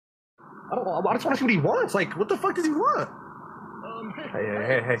I don't know. I just want to see what he wants. Like, what the fuck does he want?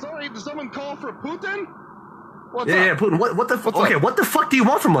 Hey. Sorry, did someone call for Putin? What's up? Yeah, Putin. What the fuck? Okay, what the fuck do you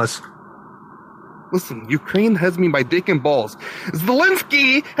want from us? Listen, Ukraine has me by dick and balls.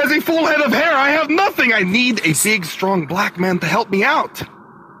 Zelensky has a full head of hair. I have nothing. I need a big, strong black man to help me out.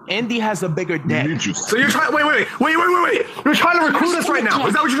 Andy has a bigger dick. So you're trying. Wait. You're trying to recruit us right now.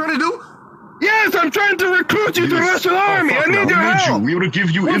 Is that what you're trying to do? Yes, I'm trying to recruit you to the Russian army. I need your help. We will give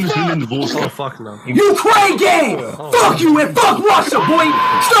you insulin, Volska. Oh, fuck no. Ukraine gang! Fuck you and fuck Russia, boy!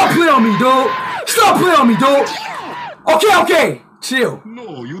 Stop playing on me, dog! Stop playing on me, dog! Okay. Chill.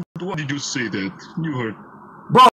 No, why did you say that? You heard.